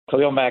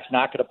Khalil Mack's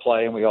not going to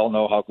play, and we all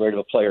know how great of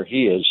a player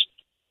he is.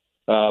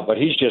 But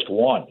he's just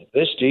one.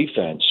 This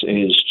defense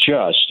is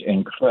just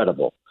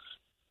incredible.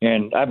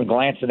 And I've been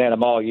glancing at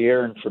him all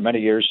year, and for many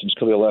years since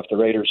Khalil left the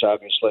Raiders,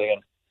 obviously.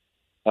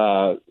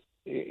 And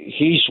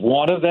he's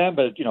one of them.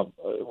 But,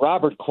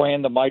 Robert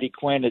Quinn, the mighty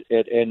Quinn, at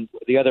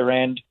the other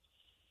end,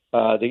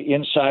 the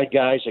inside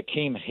guys,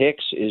 Akeem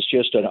Hicks is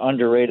just an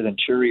underrated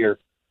interior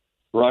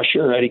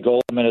rusher. Eddie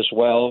Goldman as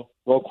well.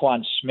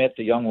 Roquan Smith,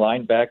 the young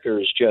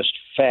linebacker, is just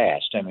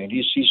fast. I mean,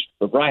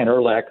 Brian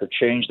Urlacher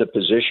changed the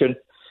position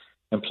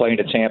and playing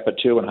to Tampa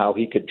too, and how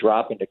he could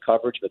drop into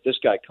coverage. But this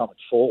guy coming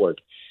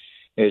forward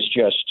is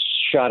just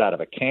shot out of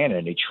a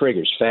cannon. He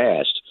triggers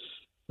fast.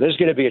 This is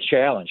going to be a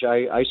challenge.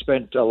 I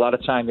spent a lot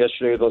of time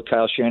yesterday with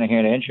Kyle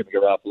Shanahan and Jimmy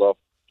Garoppolo,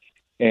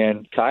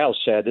 and Kyle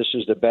said this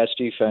is the best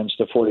defense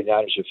the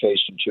 49ers have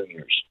faced in 2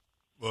 years.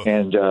 Whoa.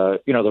 And,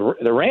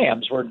 the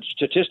Rams were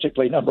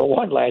statistically number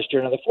one last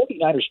year. Now, the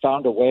 49ers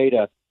found a way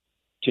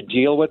to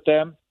deal with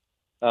them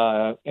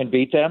and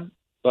beat them.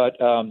 But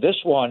this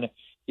one,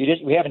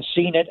 we haven't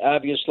seen it,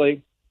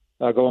 obviously,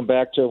 going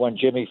back to when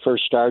Jimmy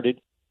first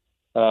started,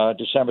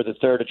 December the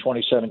 3rd of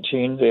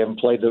 2017. They haven't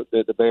played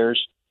the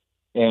Bears.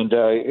 And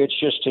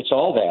it's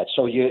all that.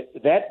 So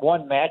that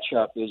one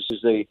matchup is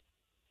the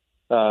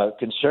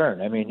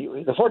concern. I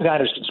mean, the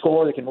 49ers can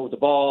score, they can move the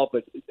ball,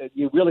 but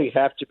you really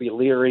have to be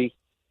leery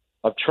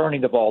of turning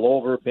the ball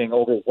over, being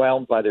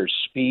overwhelmed by their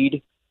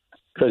speed,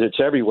 because it's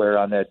everywhere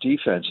on that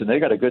defense. And they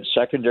got a good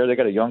secondary. They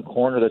got a young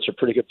corner that's a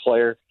pretty good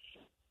player.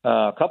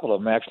 A couple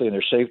of them actually in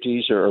their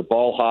safeties are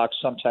ball hawks,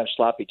 sometimes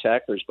sloppy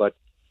tacklers. But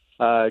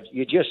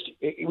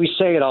we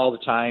say it all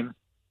the time,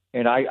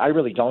 and I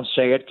really don't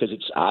say it because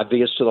it's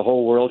obvious to the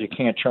whole world you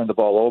can't turn the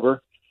ball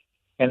over.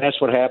 And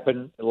that's what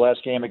happened in the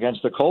last game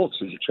against the Colts.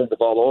 Is you turn the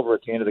ball over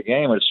at the end of the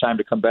game, when it's time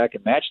to come back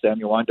and match them,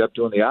 you wind up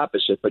doing the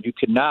opposite. But you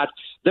cannot.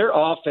 Their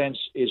offense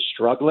is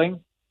struggling,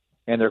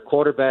 and their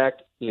quarterback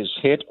is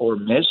hit or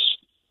miss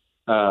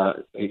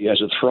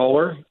as a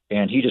thrower,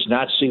 and he does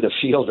not see the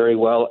field very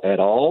well at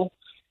all,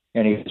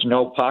 and he has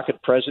no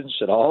pocket presence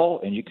at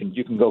all, and you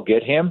can go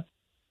get him.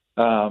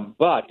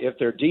 But if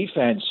their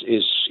defense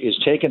is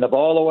taking the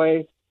ball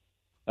away,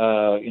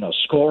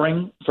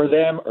 scoring for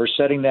them or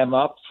setting them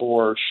up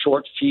for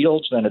short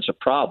fields, then it's a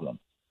problem.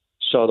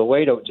 So the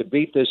way to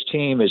beat this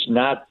team is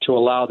not to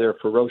allow their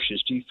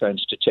ferocious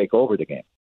defense to take over the game.